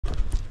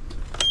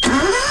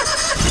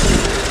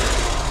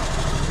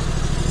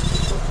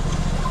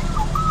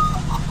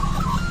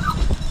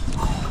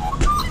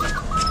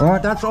All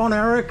right, that's on,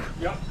 Eric.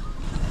 Yep.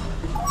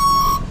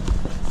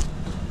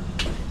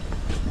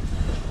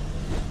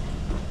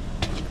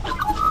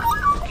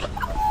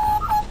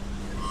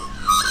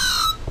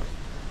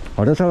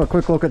 I'll just have a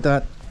quick look at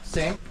that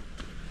sink.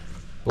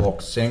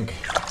 Block sink,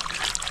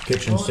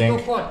 kitchen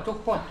sink.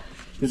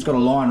 It's got a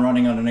line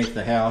running underneath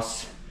the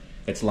house.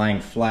 It's laying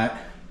flat,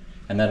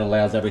 and that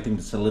allows everything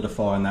to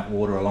solidify in that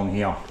water along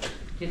here.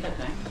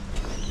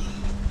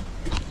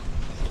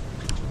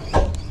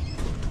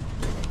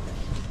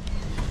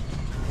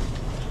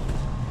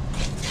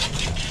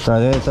 So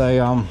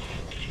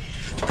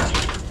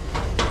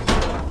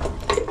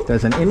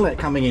there's an inlet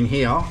coming in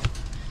here.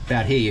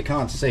 About here, you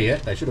can't see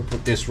it. They should have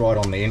put this right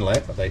on the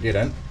inlet, but they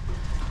didn't.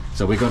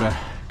 So we've got to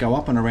go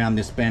up and around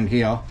this bend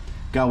here,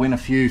 go in a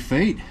few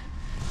feet,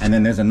 and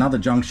then there's another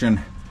junction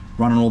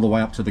running all the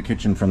way up to the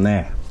kitchen from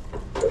there.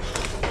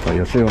 So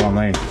you'll see what I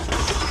mean.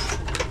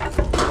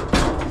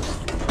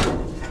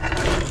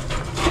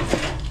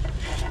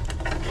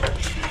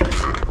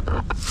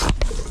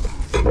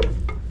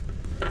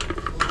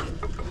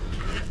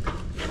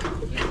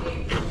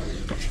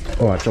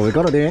 All right, so we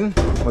got it in,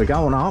 we're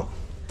going up.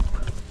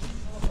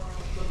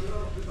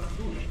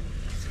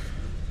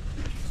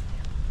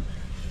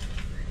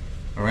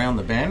 Around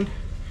the bend.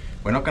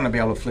 We're not going to be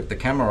able to flick the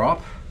camera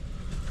up,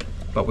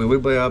 but we will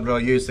be able to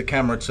use the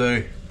camera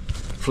to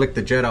flick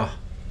the jetter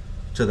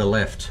to the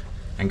left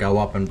and go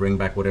up and bring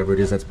back whatever it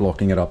is that's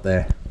blocking it up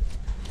there.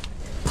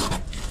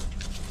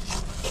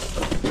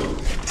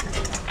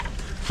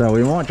 So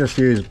we might just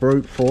use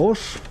brute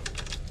force.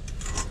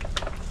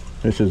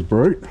 This is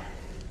brute.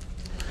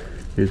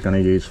 He's going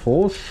to use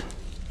force.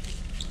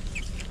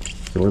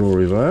 A little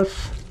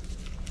reverse.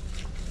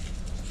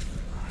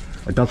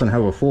 It doesn't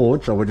have a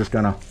forward, so we're just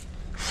going to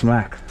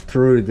smack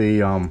through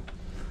the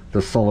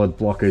solid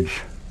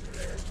blockage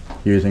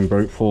using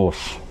brute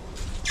force.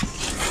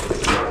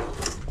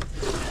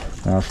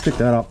 Now I'll stick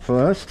that up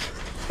first.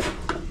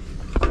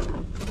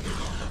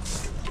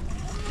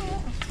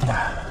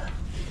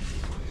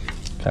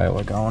 Okay,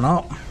 we're going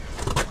up.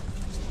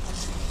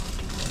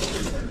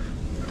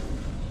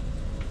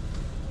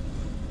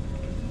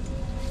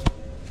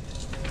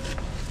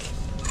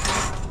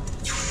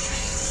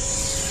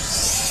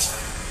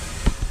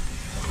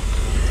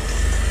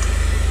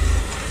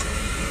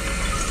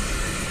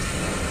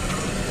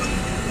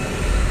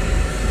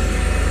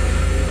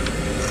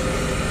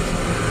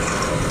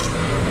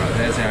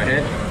 There's our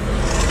head.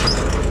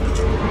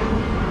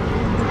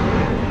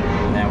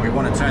 Now we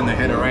want to turn the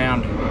head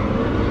around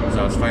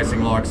so it's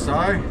facing like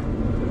so,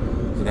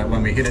 so that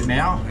when we hit it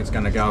now, it's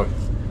going to go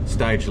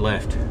stage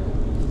left.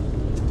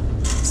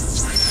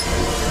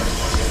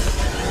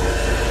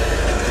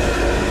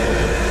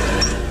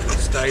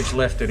 Stage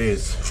left it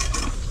is.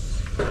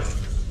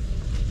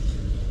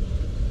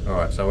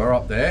 Alright, so we're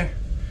up there.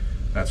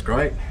 That's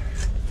great.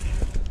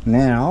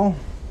 Now,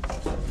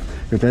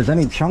 if there's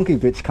any chunky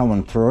bits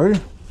coming through,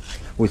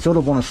 we sort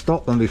of want to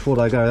stop them before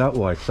they go that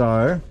way.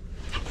 So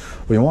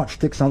we might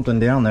stick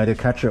something down there to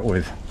catch it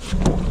with.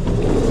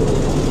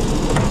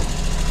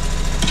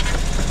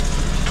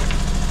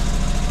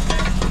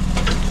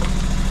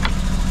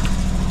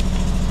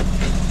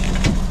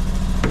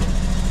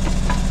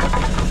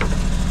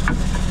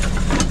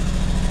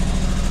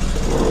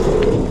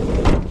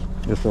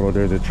 This will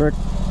do the trick.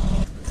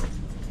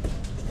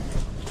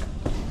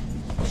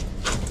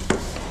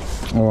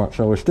 Alright,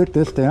 so we stick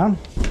this down,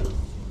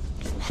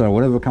 so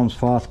whatever comes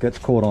fast gets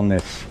caught on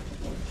this.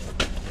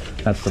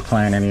 That's the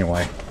plan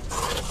anyway.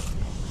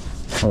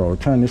 Alright, we'll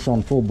turn this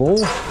on full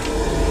ball.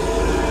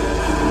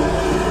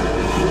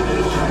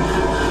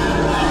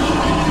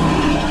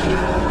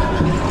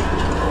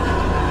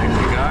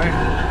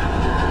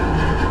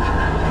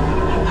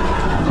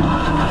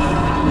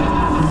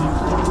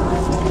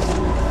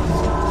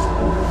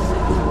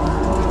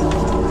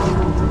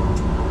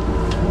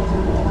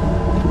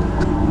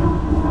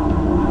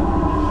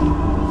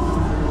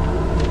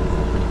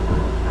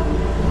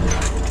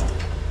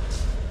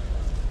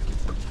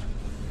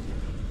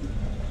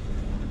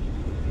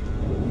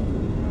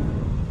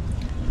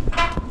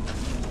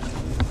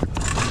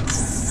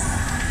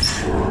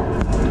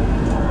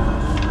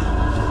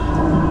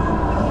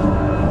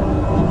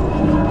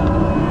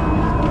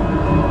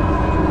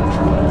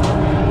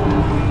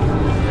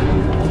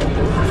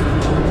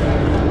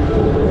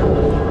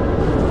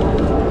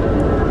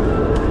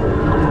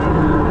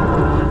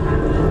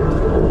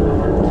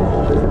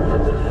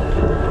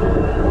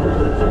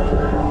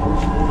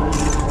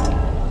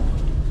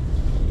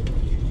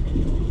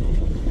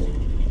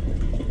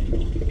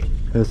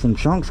 There's some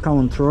chunks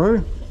coming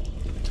through.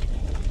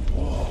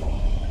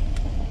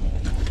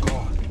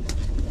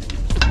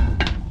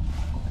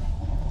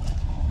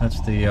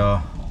 That's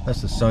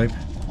the soap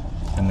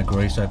and the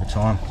grease over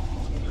time.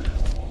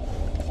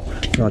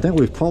 So I think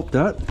we've popped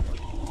it.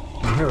 You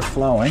can hear it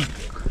flowing.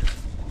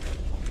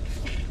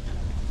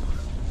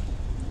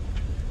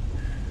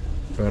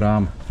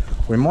 But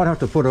we might have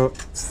to put a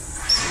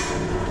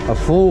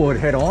forward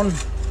head on,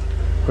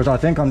 because I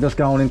think I'm just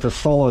going into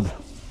solid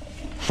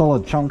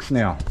chunks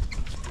now.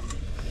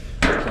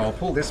 So I'll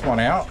pull this one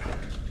out.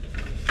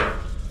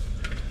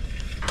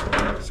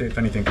 See if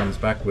anything comes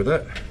back with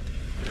it.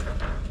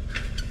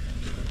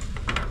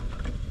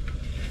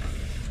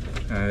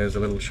 There's a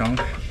little chunk.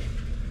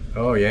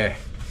 Oh yeah,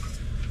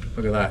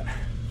 look at that.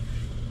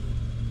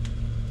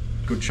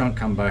 Good chunk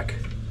come back.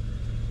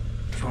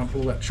 Try and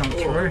pull that chunk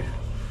through.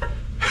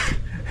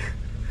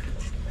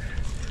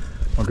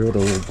 I'll give it a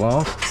little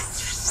blast.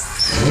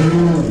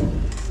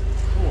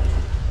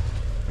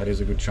 That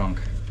is a good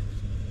chunk.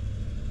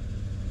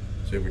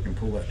 See if we can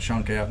pull that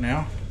chunk out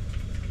now.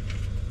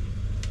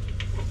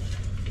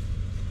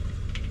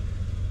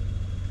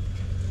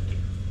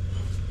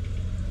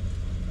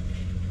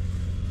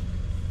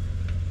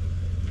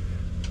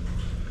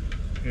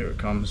 Here it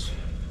comes.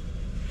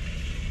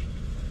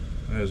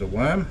 There's a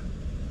worm.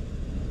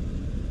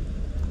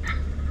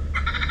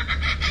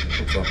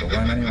 Looks like a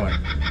worm anyway.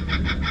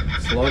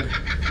 Slug.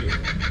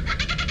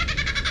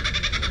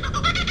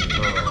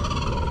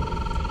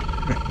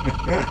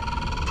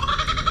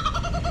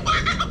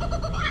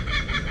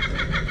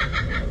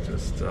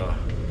 Just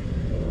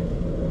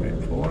keep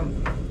pulling.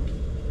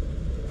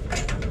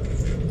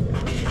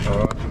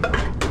 Alright.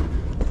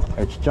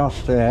 It's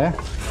just there.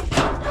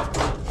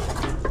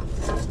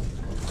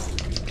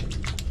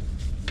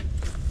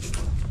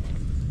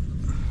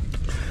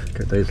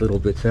 Get these little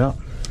bits out.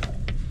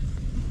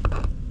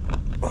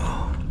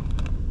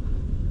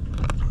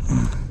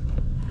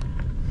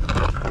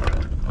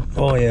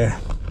 Oh yeah,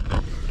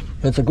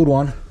 that's a good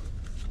one.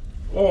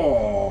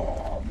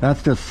 Oh,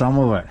 that's just some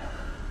of it.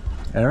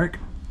 Eric,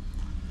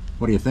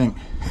 what do you think?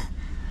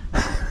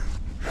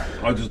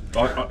 I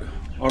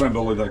don't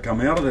believe they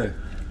come out of there.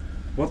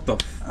 What the?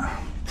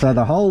 So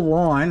the whole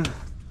line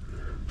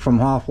from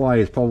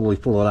halfway is probably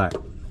full of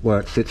that, where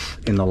it sits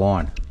in the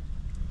line.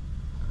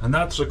 And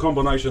that's a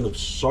combination of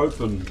soap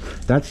and...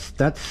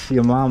 That's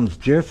your mum's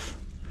Jif,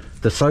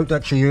 the soap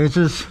that she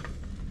uses.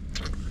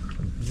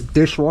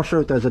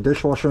 Dishwasher, there's a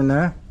dishwasher in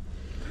there.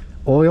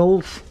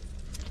 Oils,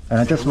 and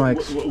it just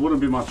makes... It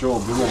wouldn't be much oil,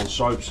 it'd be more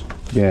soaps.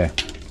 Yeah,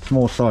 it's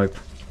more soap.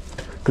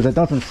 Because it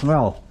doesn't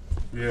smell.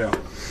 Yeah.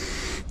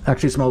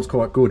 Actually smells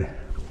quite good.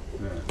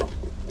 Yeah.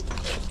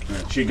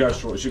 Yeah. She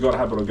got a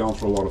habit of going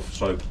through a lot of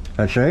soap.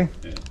 Has she? Yeah.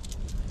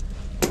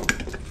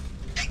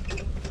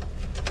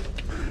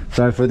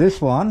 So for this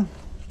one,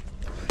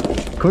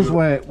 because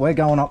we're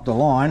going up the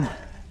line,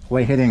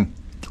 we're hitting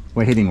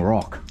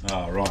rock.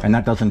 Oh, right. And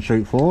that doesn't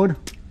shoot forward.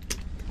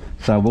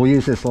 So we'll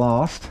use this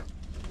last.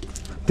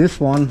 This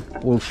one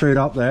will shoot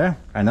up there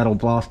and that'll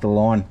blast the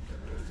line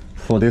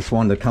for this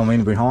one to come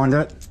in behind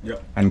it.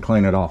 Yep. And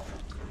clean it off.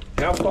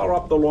 How far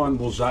up the line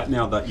was that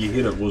now that you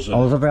hit it? Was it? I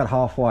was about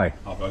halfway.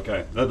 Oh,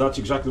 okay. That's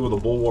exactly where the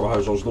ball water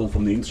hose I was doing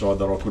from the inside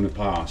that I couldn't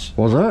pass.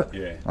 Was it?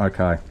 Yeah.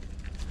 Okay.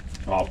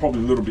 Oh,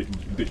 probably a little bit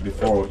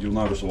before. You'll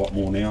notice a lot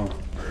more now.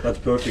 That's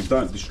perfect.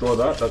 Don't destroy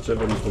that. That's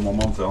evidence for my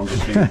mum to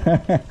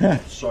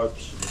understand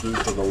soaps do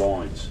for the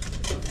lines.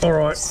 All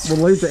right, we'll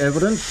leave the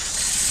evidence.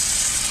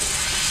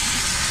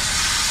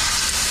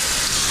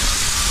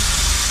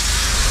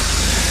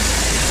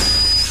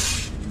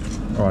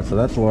 All right, so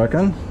that's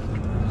working.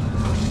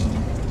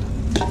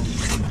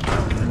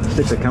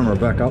 Stick the camera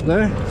back up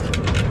there.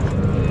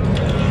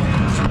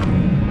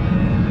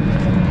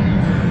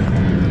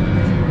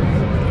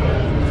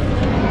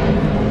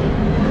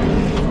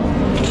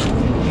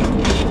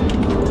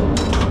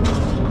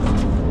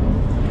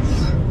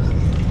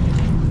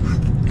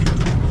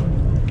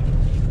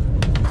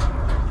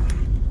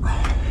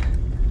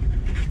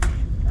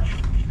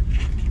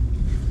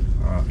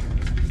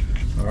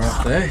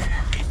 There.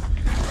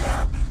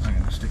 I'm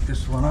going to stick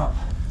this one up.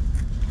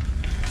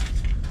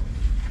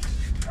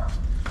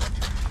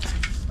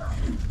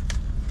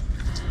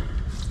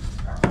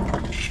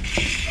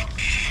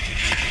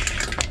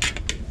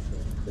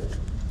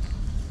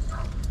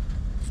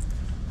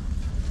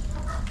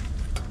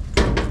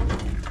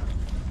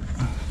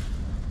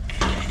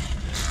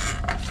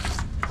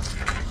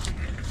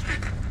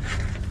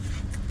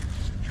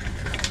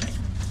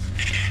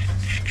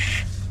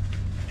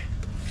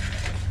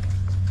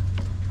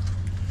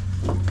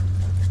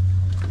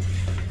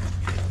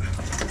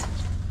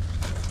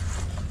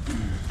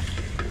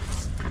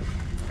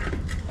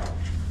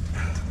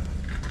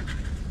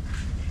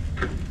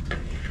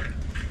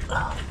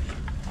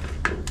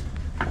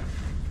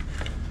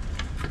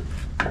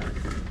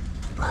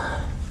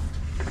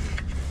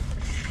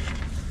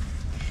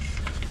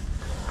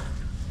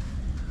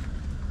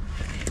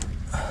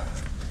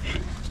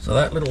 So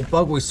that little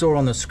bug we saw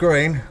on the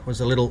screen was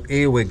a little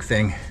earwig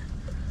thing.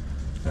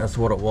 That's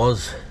what it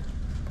was.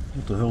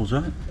 What the hell's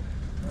that?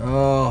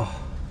 Oh,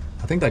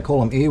 I think they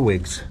call them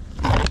earwigs.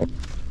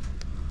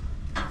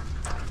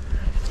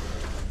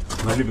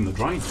 They live in the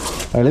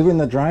drains. They live in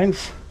the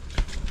drains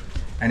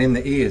and in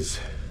the ears.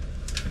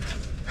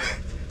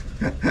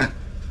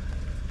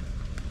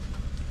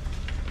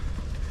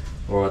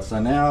 Alright, so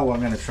now I'm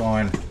going to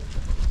try and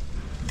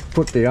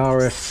put the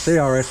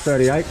CRS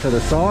 38 to the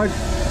side,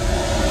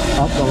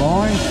 up the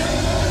line.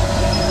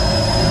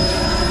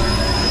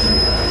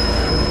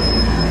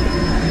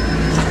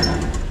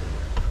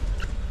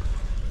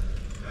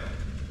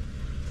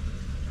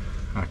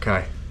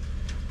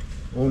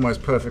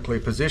 almost perfectly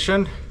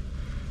positioned.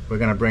 We're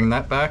going to bring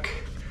that back.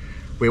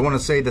 We want to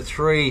see the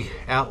 3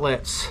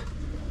 outlets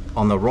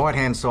on the right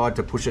hand side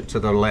to push it to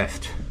the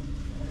left.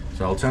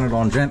 So I'll turn it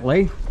on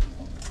gently.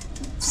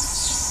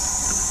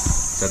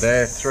 So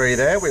there, 3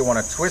 there. We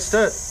want to twist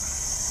it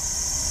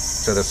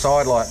to the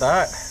side like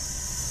that,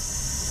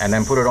 and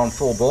then put it on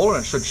full ball,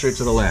 and it should shoot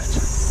to the left.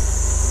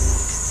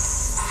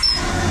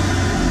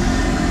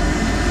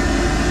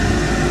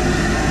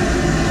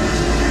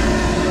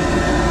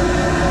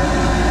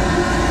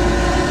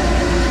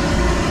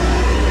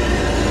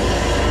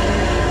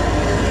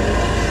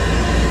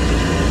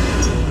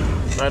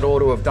 That ought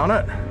to have done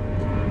it.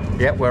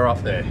 Yep, we're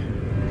up there.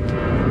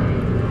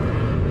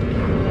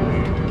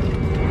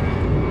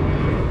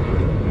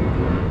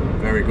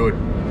 Very good.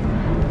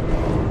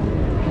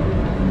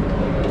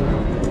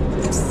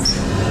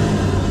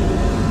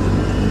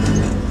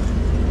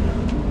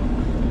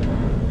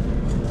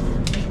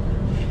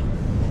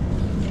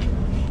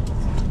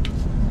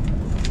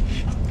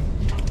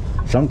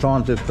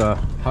 Sometimes if the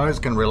hose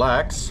can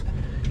relax,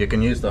 you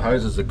can use the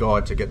hose as a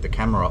guide to get the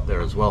camera up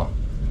there as well.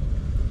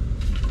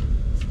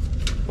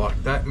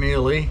 Like that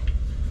merely.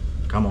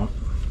 Come on.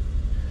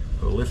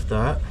 We'll lift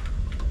that,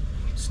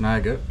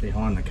 snag it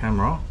behind the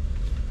camera.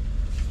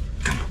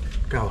 Come on,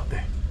 go up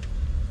there.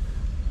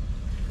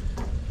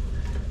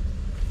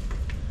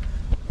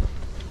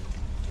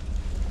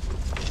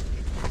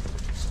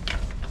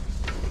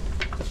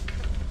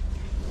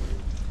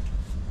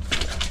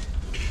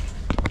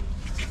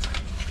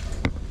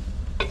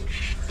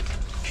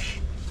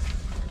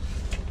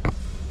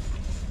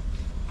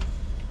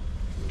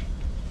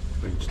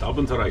 Been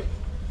stubborn today.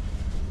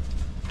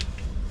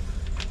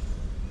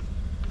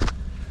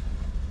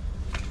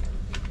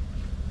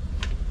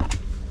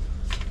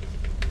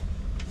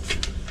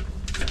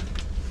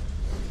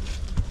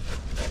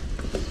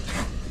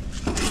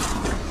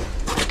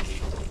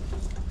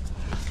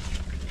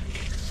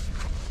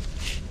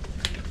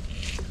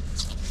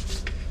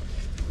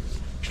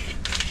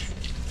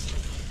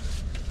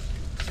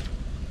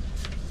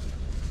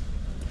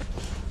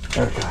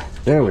 Okay,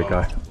 there we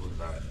go.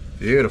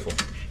 Beautiful.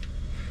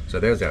 So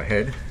there's our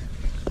head.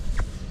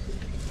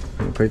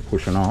 We'll keep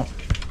pushing up.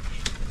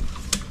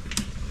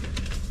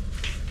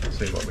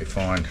 See what we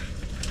find.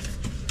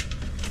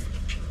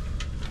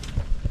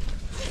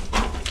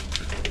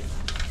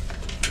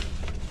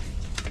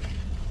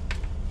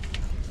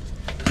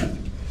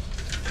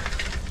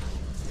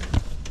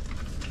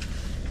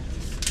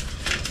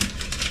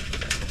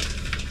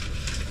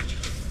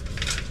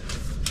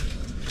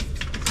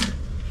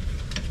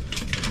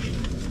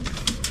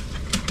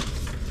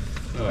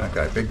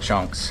 Okay, big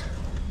chunks.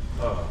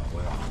 Oh,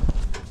 wow.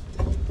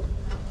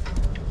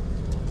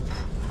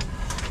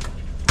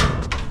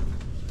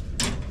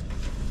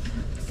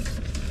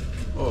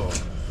 Oh.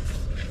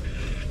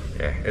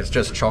 Yeah, it's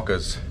just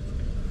chockers.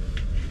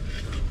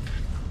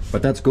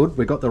 But that's good,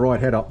 we got the right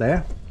head up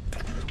there.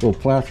 We'll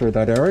plough through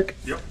that, Eric.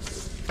 Yep.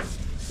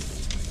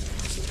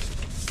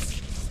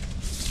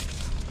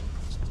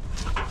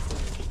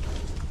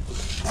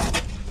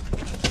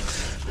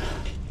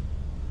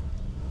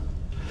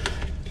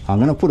 I'm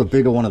going to put a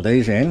bigger one of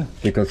these in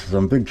because there's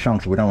some big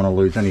chunks, we don't want to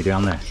lose any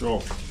down there.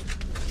 Sure.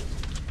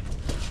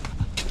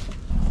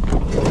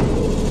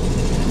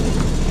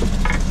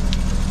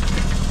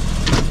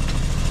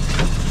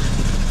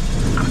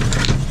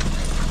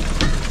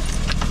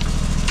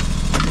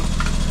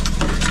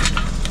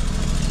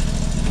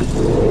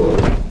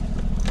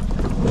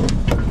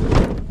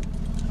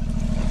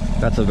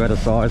 That's a better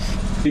size.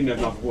 Didn't have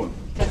enough wood.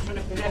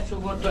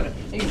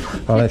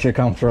 I'll let you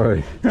come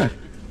through.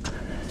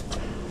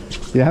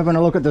 You're having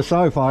a look at the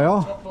soap, are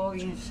you?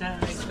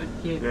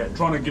 Yeah,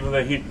 trying to give her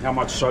the hint how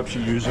much soap she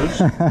uses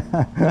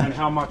and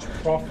how much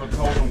profit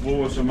Holden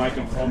Wars are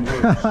making from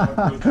her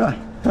soap.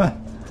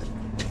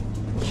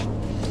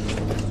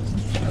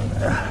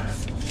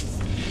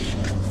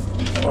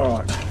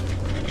 Alright.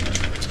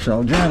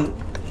 So Jen.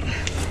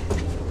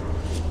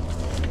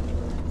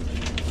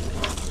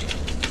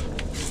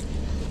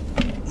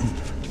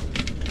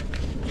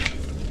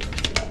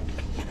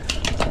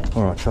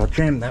 Alright, so I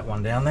jammed that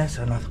one down there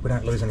so we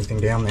don't lose anything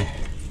down there.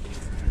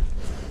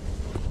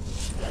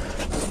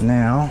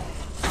 Now,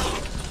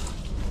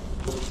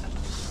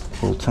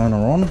 we'll turn her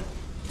on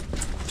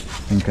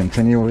and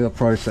continue with the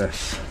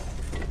process.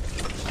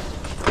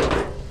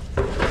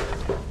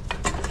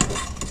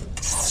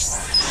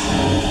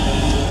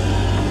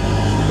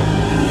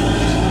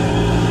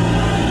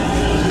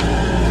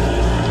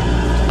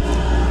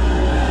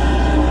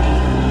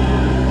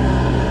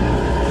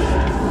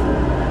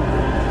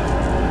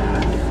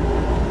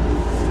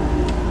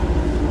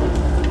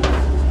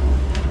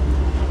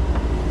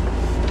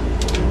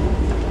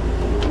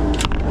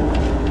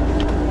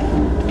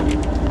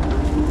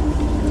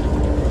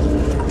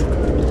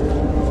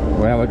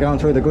 Well, we're going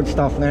through the good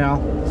stuff now.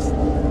 You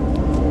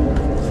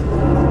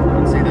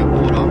can see that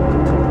water.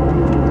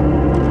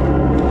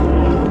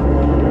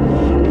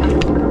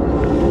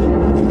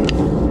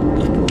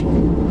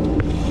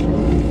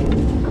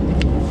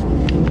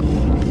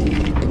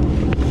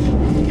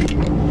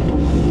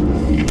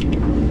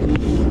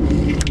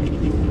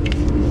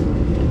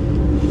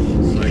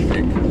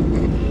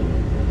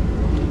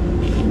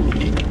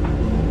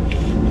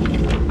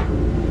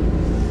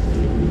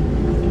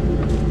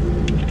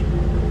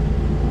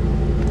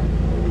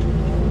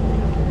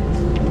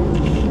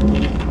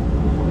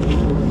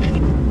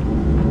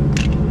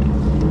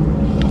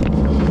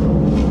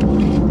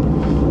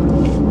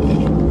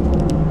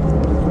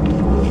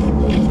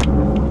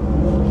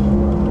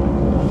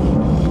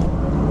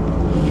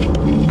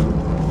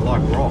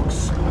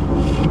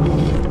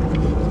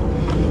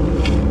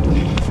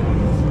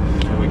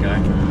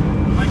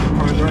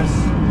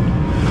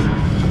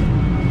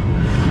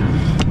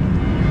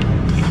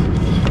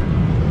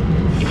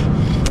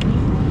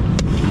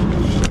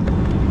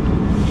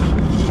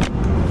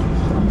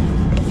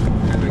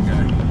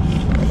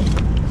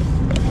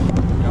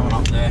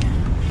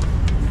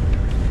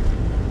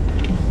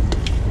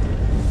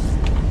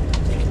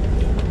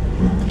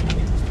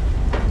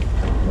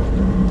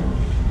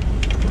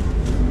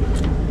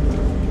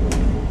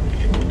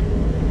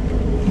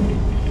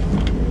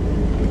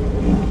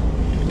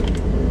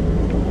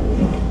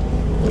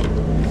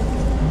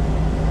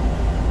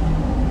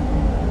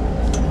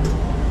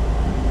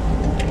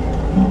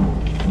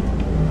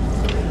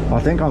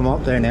 think I'm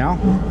up there now.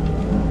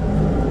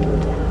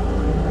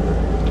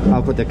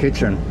 Up at the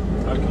kitchen.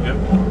 Okay, yep.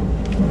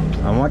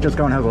 I might just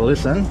go and have a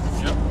listen.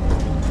 Yep.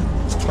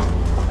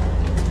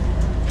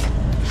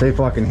 See if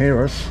I can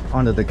hear us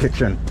under the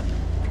kitchen.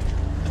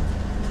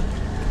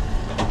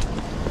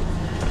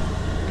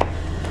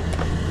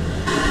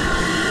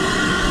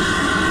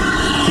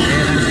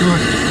 Yeah, that's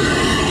good.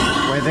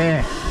 We're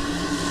there.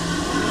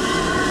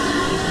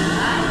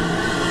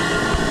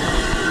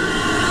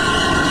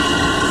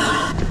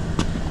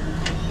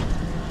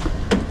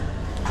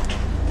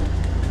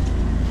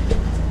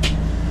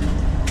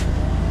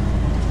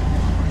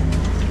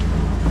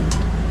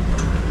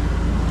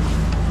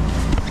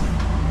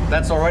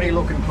 That's already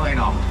looking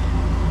cleaner. Oh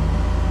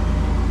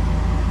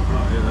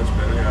yeah, that's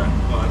better. Yeah.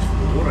 Oh, that's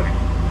full of water now.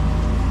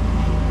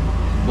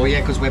 Well,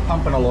 yeah, because we're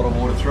pumping a lot of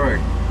water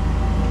through.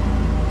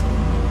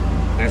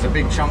 There's a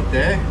big chunk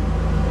there.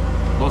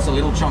 Lots of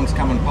little chunks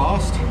coming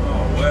past.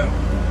 Oh wow.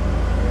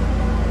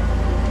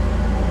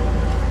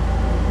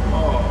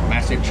 Oh.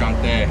 Massive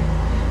chunk there.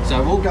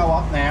 So we'll go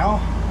up now.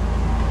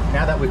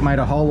 Now that we've made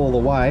a hole all the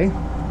way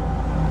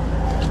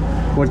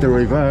with the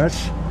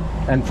reverse,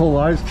 and pull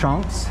those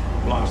chunks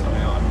Blast them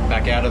out.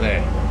 back out of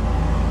there.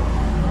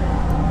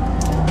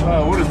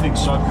 Oh, I would have think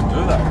soap could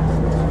do that.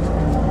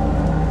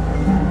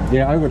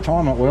 Yeah, over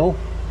time it will.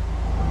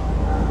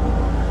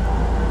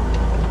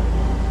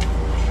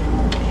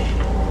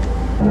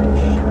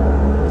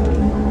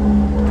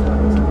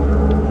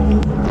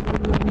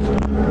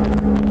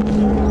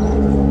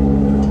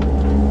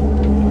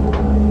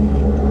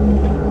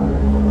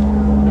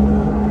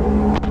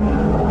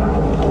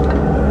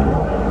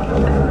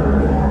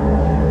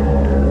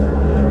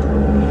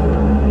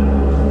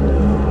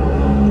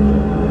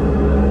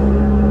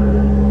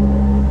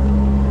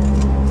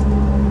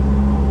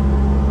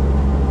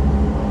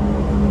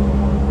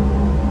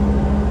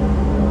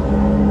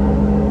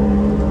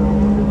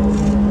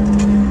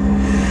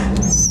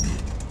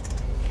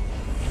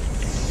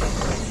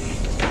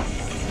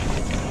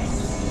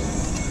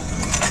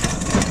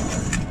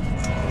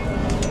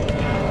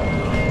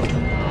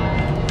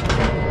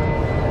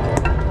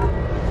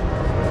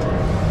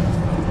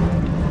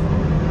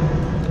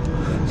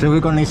 So we've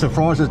got any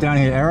surprises down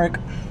here, Eric?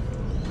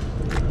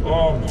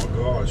 Oh my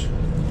gosh.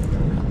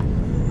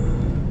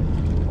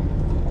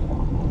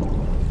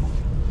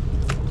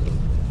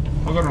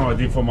 I've got an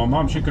idea for my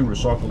mum. She can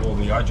recycle all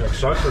the Ajax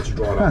soap that's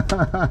dried up.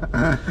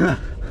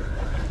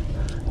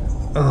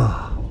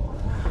 Oh,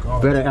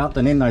 God. better out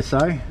than in, they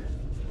say.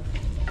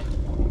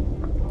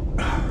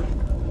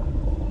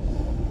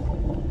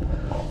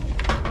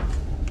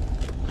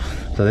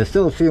 So there's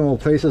still a few more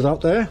pieces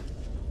up there.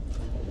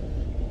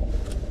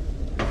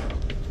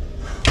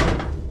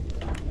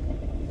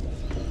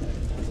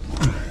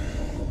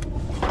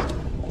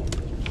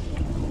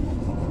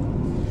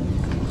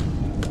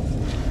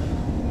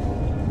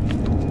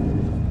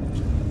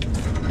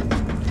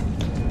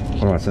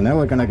 Alright, so now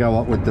we're going to go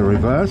up with the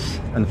reverse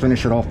and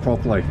finish it off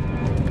properly.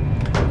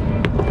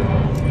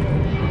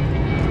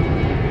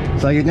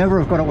 So you'd never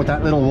have got it with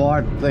that little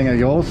wide thing of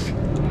yours?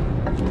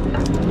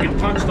 It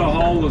punched the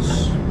hole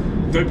as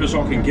deep as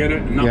I can get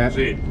it, and that was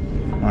it.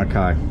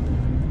 Okay.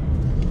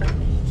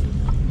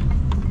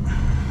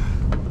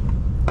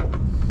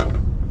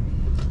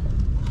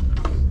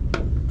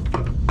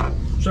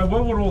 So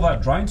where would all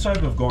that drain soap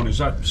have gone? Is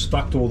that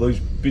stuck to all these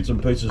bits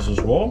and pieces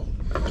as well?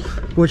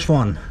 Which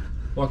one?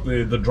 Like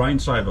the drain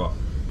saver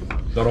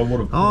that I would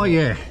have. Oh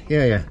yeah.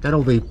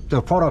 That'll be,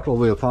 the product will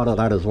be a part of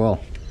that as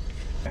well.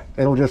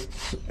 It'll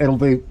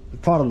be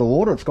part of the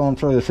water. It's gone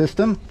through the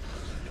system,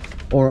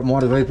 or it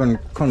might have even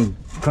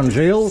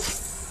congealed.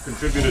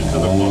 Contributed to the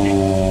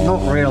clogging.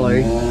 Not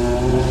really.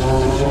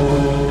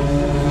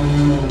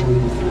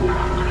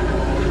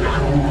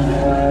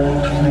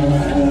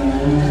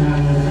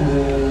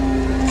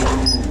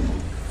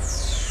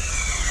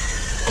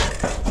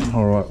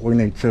 All right, we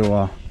need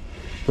to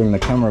bring the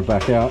camera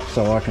back out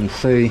so I can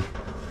see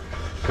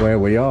where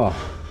we are.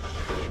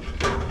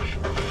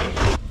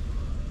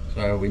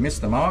 So we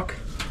missed the mark.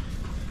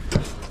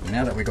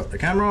 Now that we got the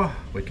camera,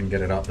 we can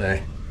get it up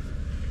there.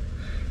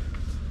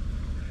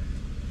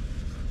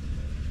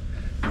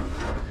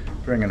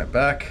 Bringing it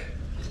back.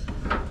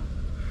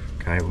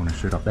 Okay, we want to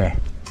shoot up there.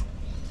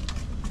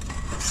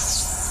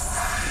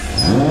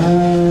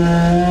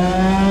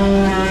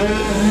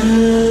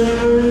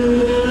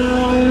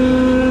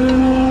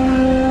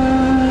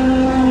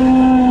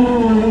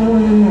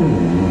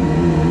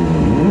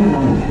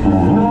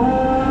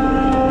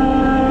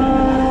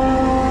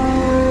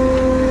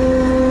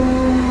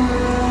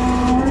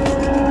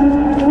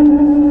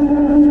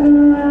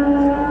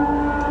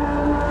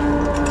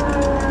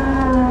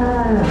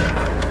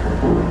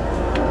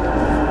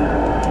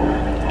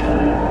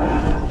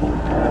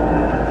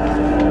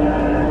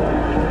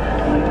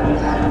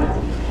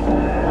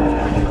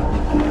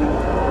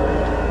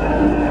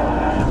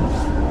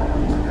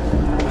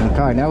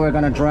 Okay, now we're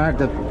going to drag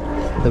the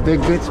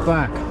big bits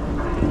back.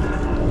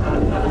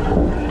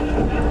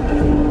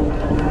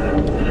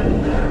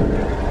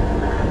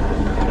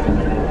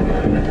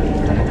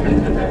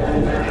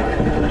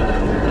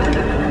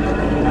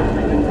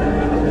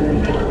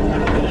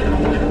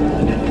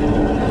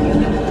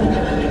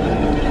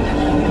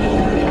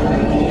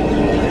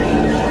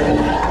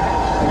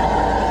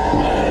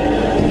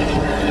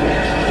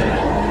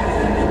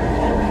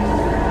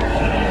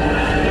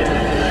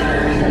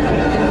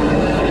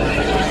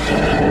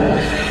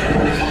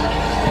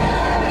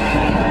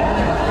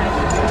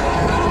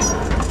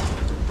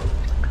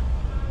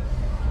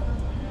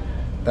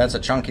 That's a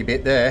chunky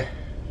bit there.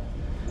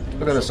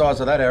 Look at the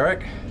size of that,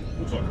 Eric.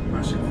 Looks like a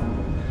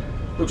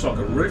massive. Looks like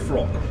a reef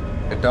rock.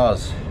 It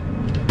does.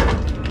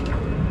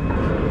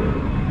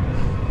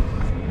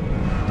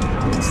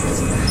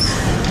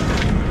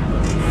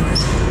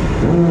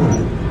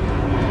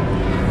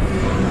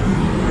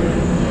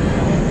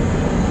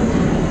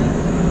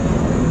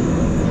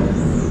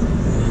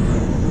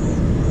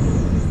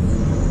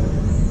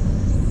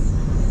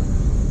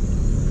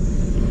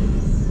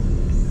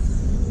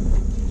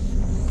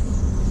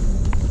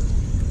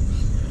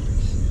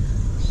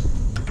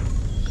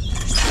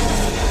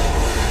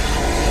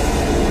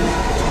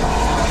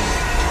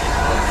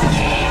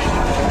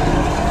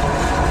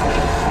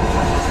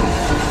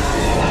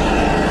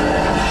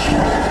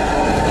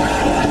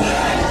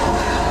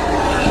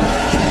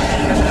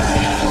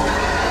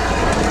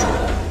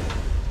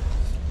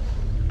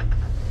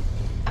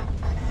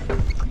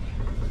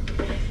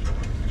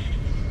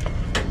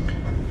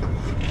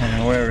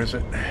 Where is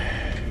it?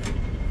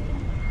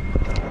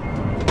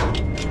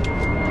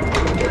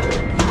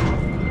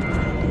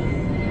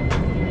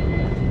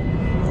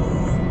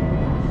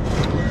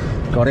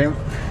 Got him.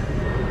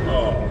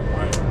 Oh,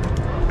 mate.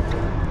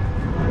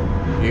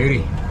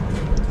 Beauty.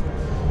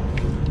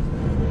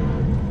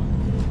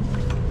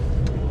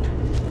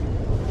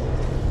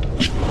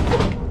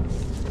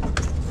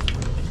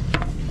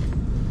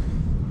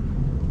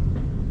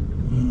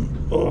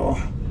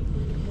 Oh.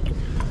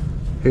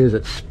 Here's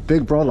its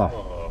big brother.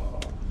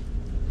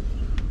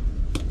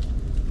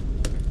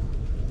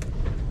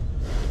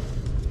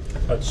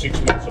 That's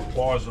 6 months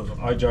supplies of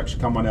Ajax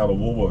coming out of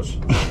Woolworths.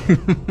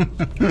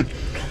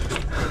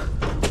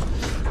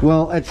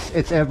 Well,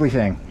 it's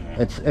everything.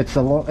 It's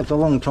a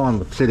long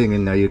time sitting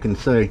in there. You can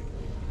see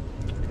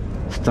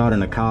it's starting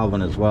to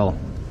carbon as well.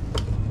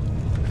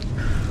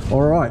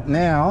 All right,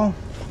 now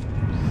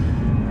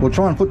we'll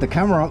try and put the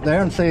camera up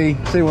there and see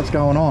what's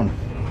going on.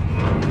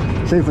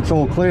 See if it's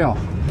all clear.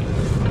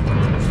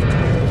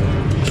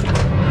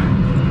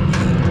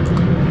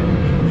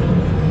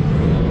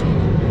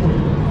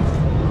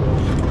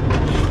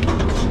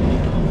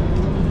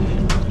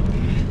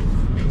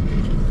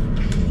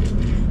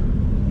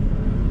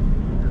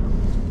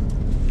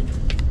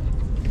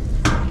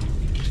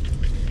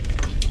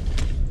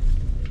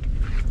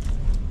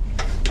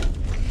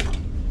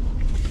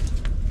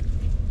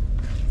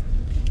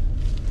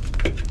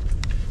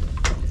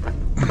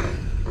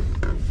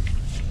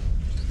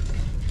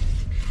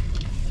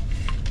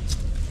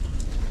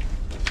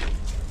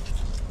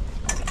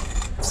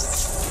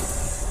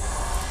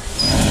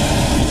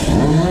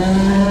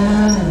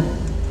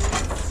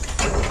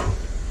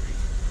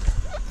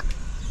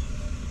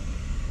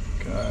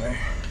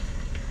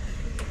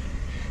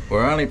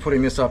 We're only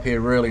putting this up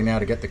here really now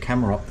to get the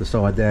camera up the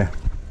side there.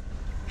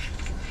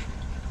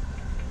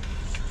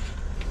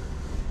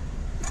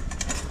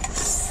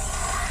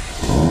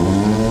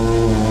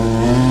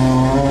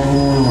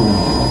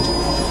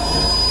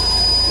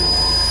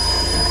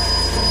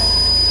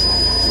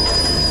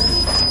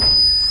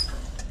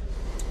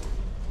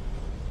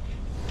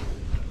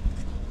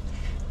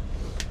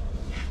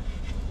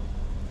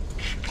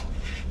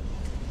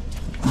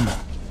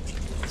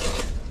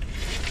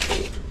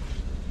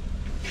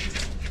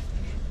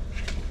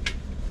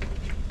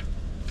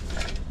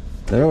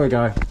 There we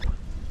go.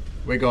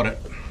 We got it.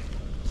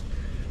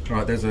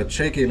 Right, there's a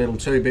cheeky little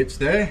 2 bits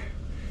there.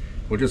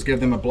 We'll just give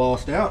them a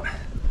blast out.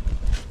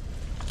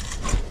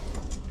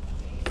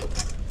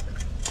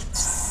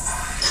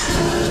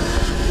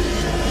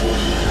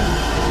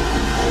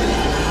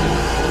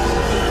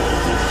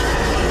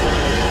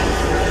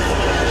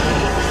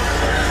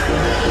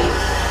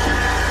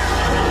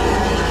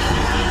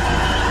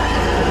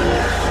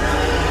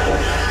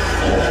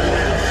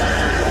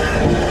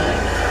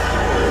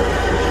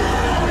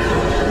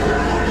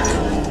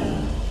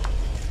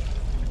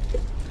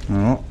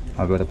 Oh,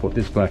 I've got to put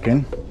this back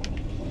in.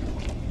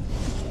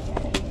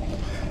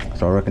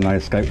 So I reckon they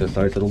escaped us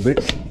those little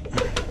bits.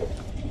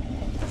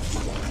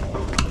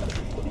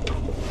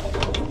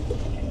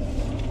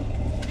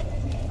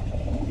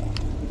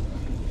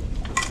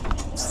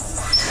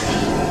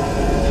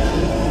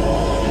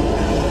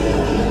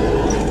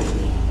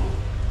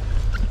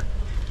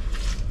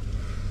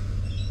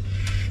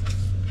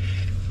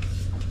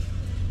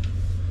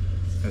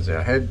 There's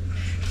our head.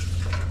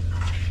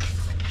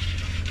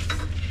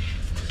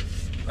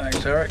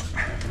 Thanks, Eric.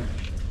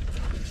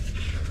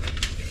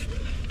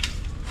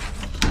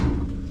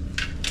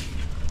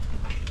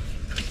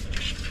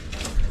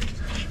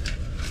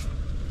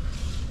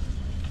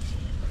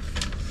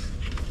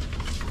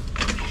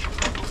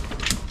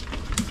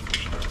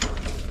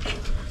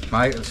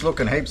 Mate, it's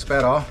looking heaps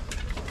better.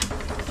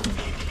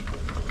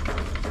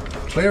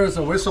 Clear as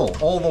a whistle,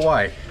 all the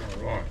way.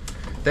 All right.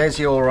 There's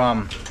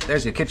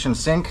your kitchen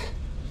sink.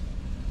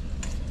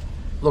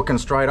 Looking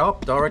straight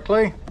up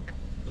directly.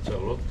 Let's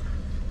have a look.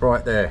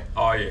 Right there.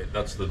 Oh yeah,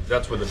 that's where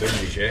the bin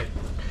is, yeah.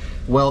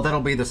 Well, that'll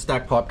be the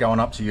stack pipe going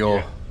up to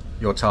your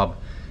tub.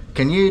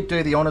 Can you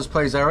do the honours,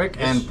 please, Eric,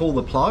 Yes. and pull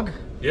the plug?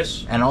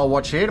 Yes. And I'll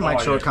watch here to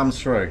make sure yeah. it comes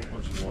through.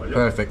 Yep.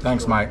 Perfect.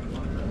 Thanks, mate.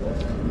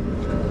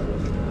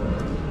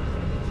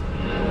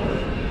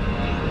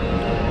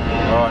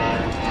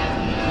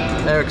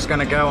 Eric's going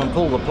to go and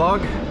pull the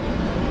plug.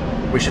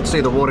 We should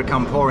see the water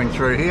come pouring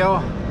through here,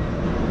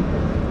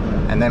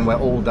 and then we're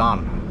all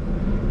done.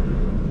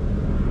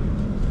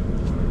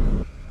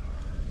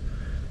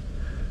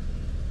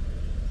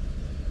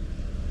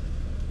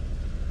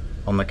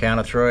 On the count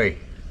of 3.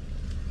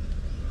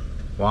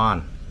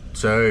 1,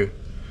 2,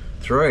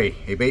 3.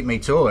 He beat me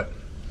to it.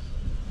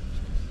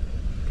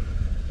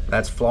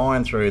 That's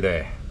flying through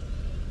there.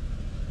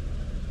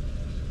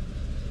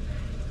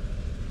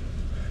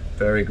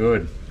 Very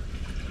good.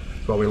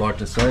 That's what we like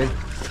to see.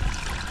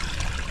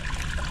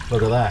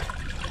 Look at that.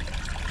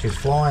 She's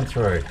flying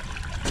through.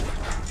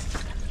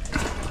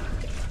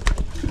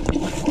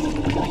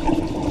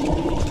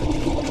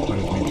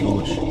 Where's my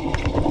torch?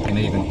 You can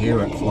even hear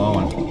it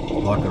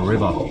flowing like a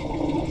river.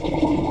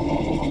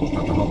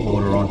 Got the hot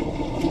water on.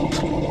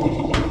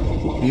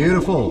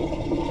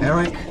 Beautiful.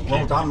 Eric,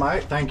 well done,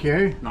 mate. Thank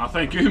you. No,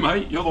 thank you,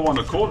 mate. You're the one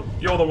that caught it.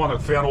 You're the one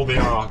that found all the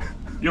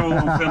you're the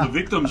one that found the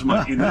victims,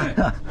 mate, in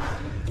there.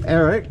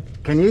 Eric,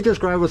 can you just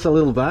grab us a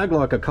little bag,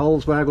 like a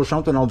Coles bag or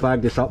something? I'll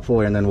bag this up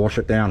for you and then wash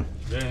it down.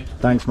 Yeah.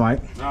 Thanks, mate.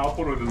 No, I'll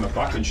put it in the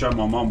bucket and show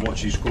my mum what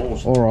she's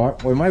caused. All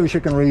right. Well, maybe she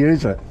can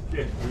reuse it.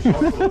 Yeah,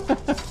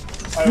 recycle it.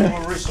 Hey,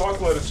 we'll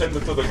recycle it and send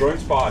it to the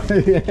Greens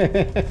party.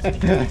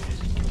 Yeah.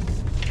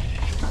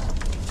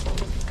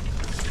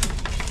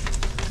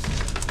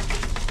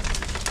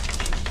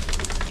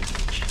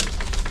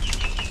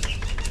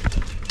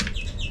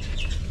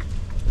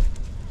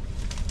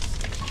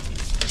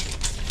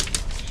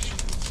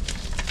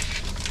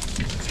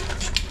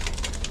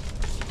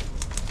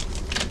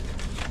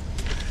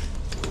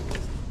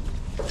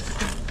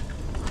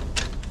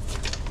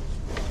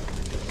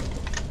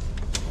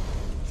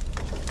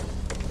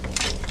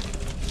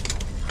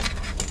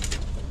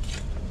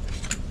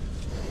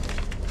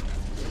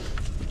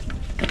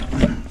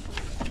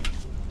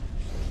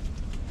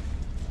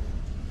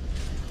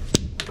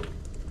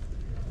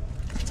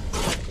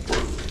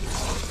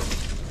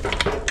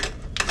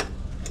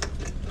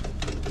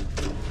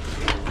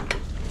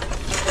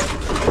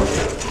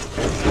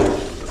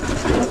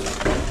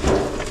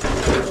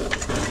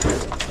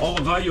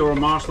 Oliver, you're a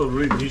master of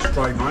reading his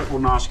trade, mate.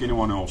 Wouldn't ask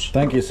anyone else.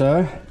 Thank you,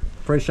 sir.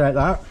 Appreciate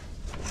that.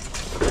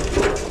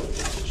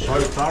 So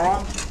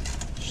thorough,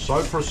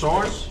 so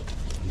precise,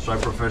 and so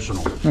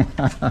professional.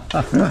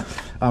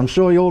 I'm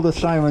sure you're the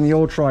same in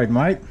your trade,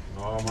 mate.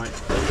 Oh, mate.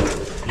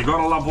 You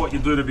gotta love what you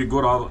do to be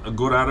good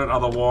at it.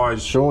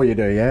 Otherwise, Sure you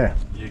do, yeah.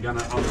 you're gonna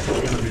be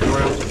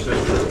very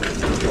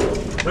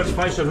unsuccessful. Let's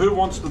face it. Who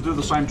wants to do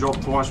the same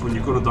job twice when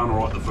you could have done it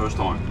right the first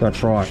time?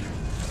 That's right.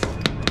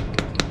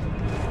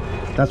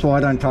 That's why I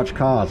don't touch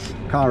cars,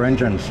 car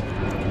engines.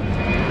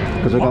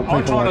 Because I've got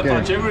I people try like to you.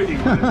 touch everything.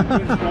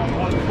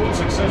 What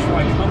success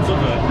rate comes of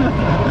it.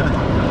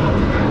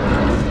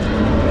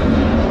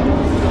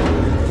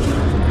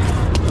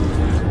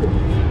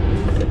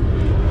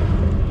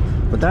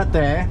 But that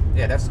there,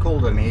 yeah, that's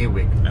called an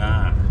earwig.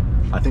 Ah.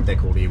 I think they're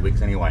called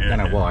earwigs anyway. Yeah.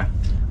 Don't know why.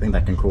 I think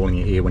they can crawl in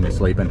your ear when you're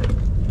sleeping.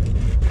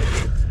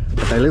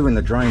 But they live in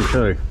the drain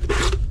too.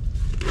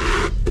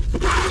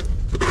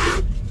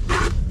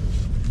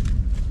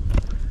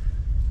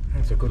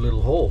 That's a good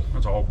little haul.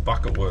 That's a whole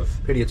bucket worth.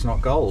 Pity it's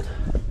not gold.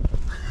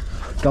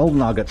 Gold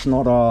nuggets,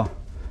 not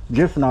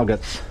Jif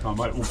nuggets. Oh,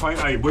 mate, we'll paint.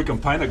 Hey, we can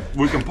paint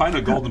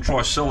a gold and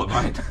try sell it,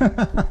 mate.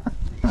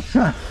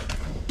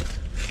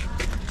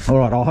 All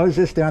right, I'll hose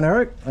this down,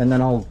 Eric, and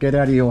then I'll get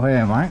out of your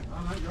hair, mate.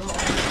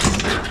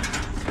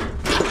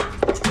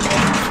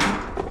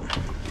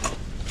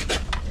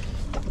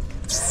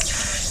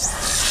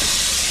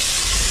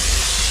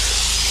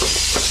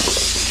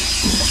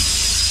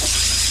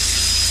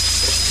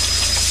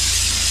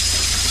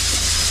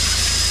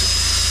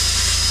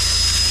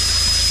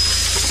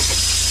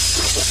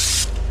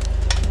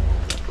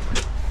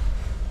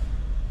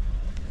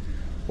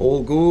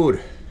 All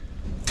good.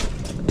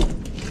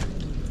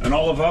 And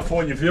Oliver,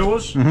 for your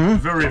viewers,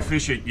 very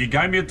efficient. You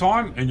gave me a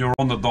time and you're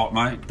on the dot,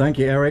 mate. Thank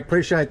you, Eric.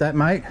 Appreciate that,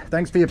 mate.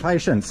 Thanks for your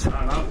patience. No,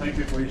 thank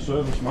you for your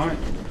service, mate.